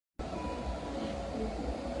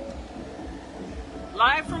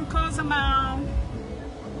Live from Cozumel.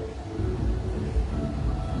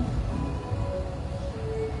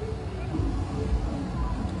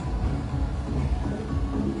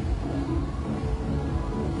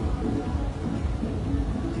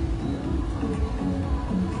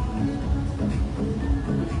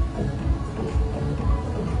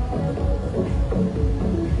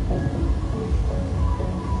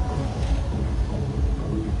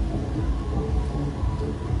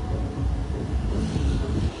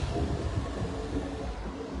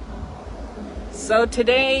 So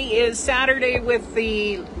today is Saturday with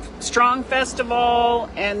the Strong Festival,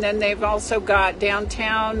 and then they've also got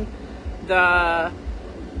downtown the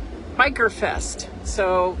Biker Fest.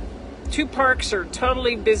 So two parks are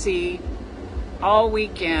totally busy all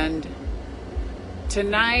weekend.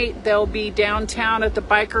 Tonight they'll be downtown at the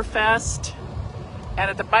Biker Fest, and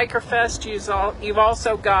at the Biker Fest you've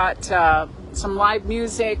also got some live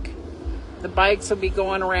music. The bikes will be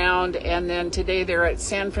going around, and then today they're at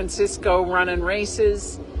San Francisco running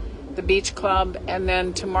races, the beach club, and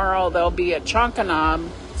then tomorrow they'll be at Chonkanam.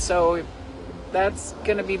 So that's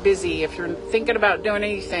going to be busy. If you're thinking about doing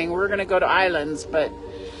anything, we're going to go to Islands, but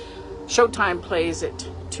Showtime plays at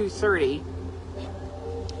 2:30.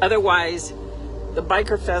 Otherwise, the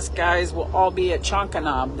Biker Fest guys will all be at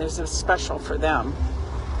Chonkanam. There's a special for them.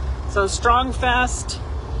 So Strong Fest.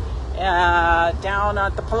 Down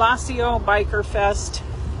at the Palacio, Biker Fest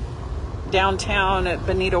downtown at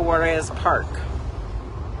Benito Juarez Park.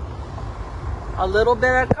 A little bit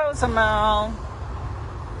at Cozumel.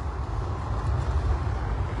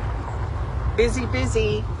 Busy,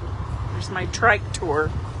 busy. There's my trike tour.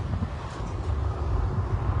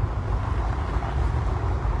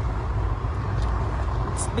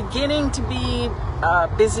 It's beginning to be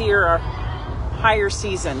busier, higher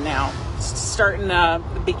season now. Starting the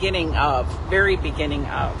very beginning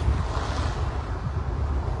of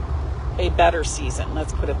a better season.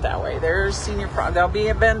 Let's put it that way. There's senior prom. There'll be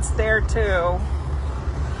events there too.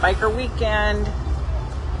 Biker weekend.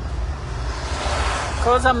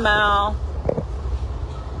 Cozumel.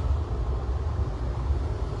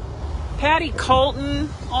 Patty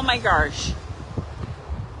Colton. Oh my gosh.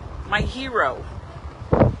 My hero.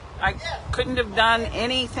 I couldn't have done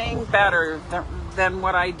anything better than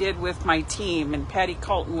what I did with my team, and Patty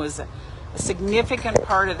Colton was a significant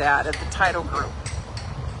part of that at the title group.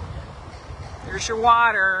 There's your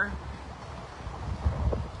water.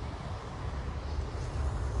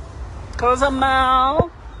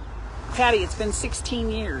 Cozumel. Patty, it's been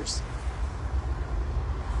 16 years.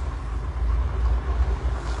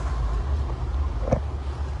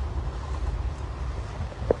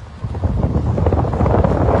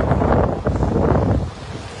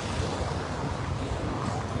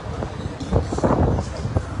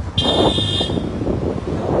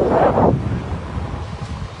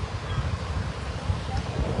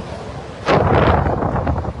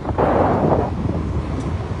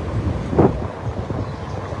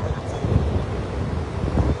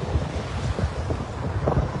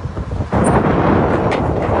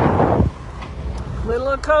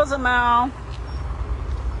 Little Cozumel.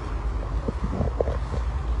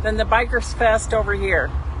 Then the Bikers Fest over here.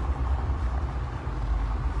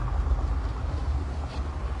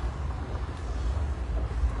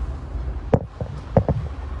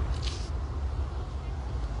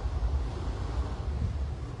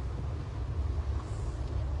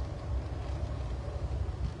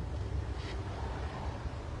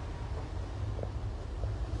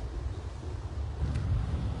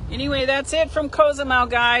 Anyway, that's it from Cozumel,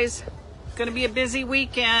 guys. It's going to be a busy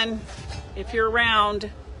weekend if you're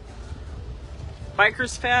around.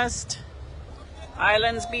 Bikers Fest,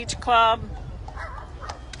 Islands Beach Club.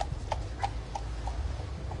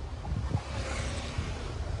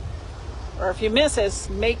 Or if you miss us,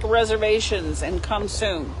 make reservations and come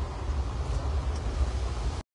soon.